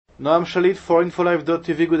Noam Shalit for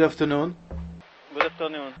InfoLive.tv, good afternoon. Good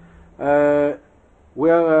afternoon. We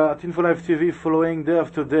are at InfoLive TV following day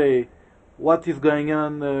after day what is going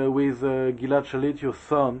on with Guilad Shalit, your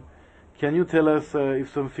son. Can you tell us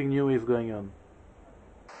if something new is going on?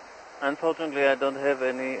 Unfortunately, I don't have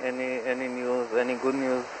any news, any good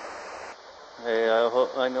news.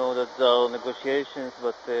 I know that there are negotiations,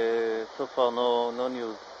 but so far no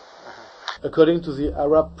news. According to the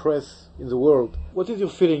Arab press in the world, what is your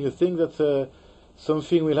feeling? You think that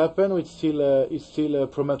something will happen, or it's still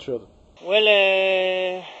premature? Well,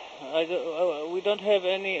 we don't have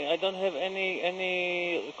any. I don't have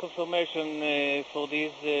any confirmation for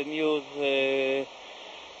this news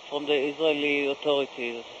from the Israeli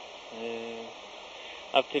authorities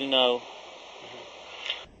up till now.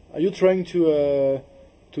 Are you trying to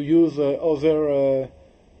use other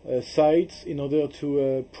sites in order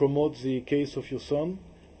to promote the case of your son?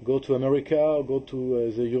 Go to America or go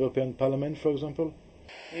to the European Parliament, for example?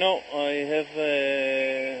 No, I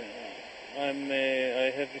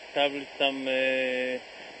have established some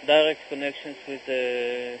direct connections with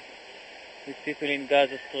people in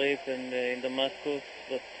Gaza Strip and in Damascus,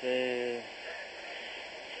 but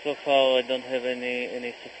so far I don't have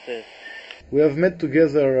any success. We have met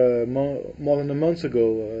together more than a month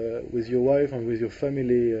ago with your wife and with your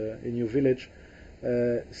family in your village.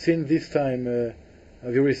 Since this time,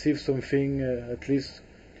 have you received something at least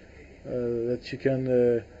that you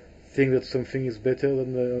can think that something is better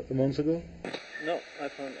than a month ago? No,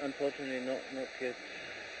 unfortunately not yet.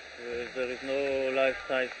 There is no live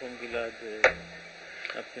site from Gilad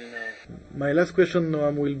up till now. My last question,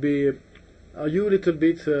 Noam, will be, are you a little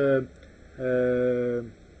bit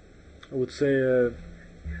I would say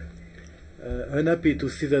unhappy to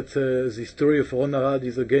see that the story of Ron Arad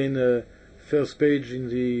is again first page in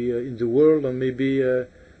the world, and maybe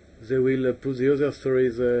they will put the other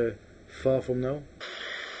stories far from now?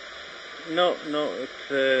 No,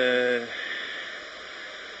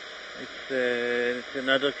 it's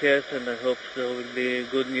another case, and I hope there will be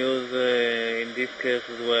good news in this case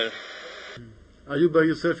as well. Are you by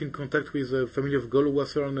yourself in contact with the family of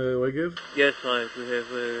Goldwasser and Regev? Yes, right. We have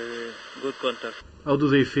good contact. How do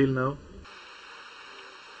they feel now?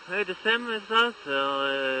 The same as us.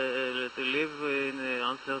 To live in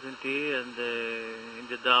uncertainty and in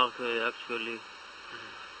the dark, actually,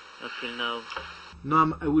 up till now.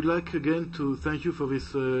 Noam, I would like again to thank you for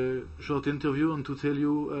this short interview and to tell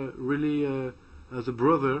you really as a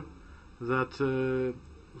brother that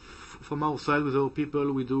from our side with our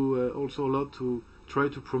people we do also a lot to try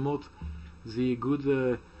to promote the good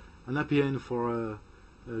and happy end for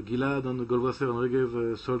Gilad and the Goldwasser and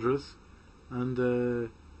Regev soldiers, and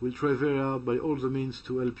we'll try very hard by all the means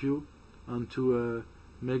to help you and to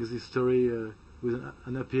make this story with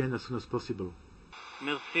an happy end as soon as possible.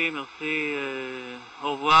 Merci,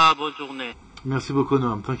 au revoir, bonne journée. Merci beaucoup,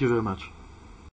 Noam. Thank you very much.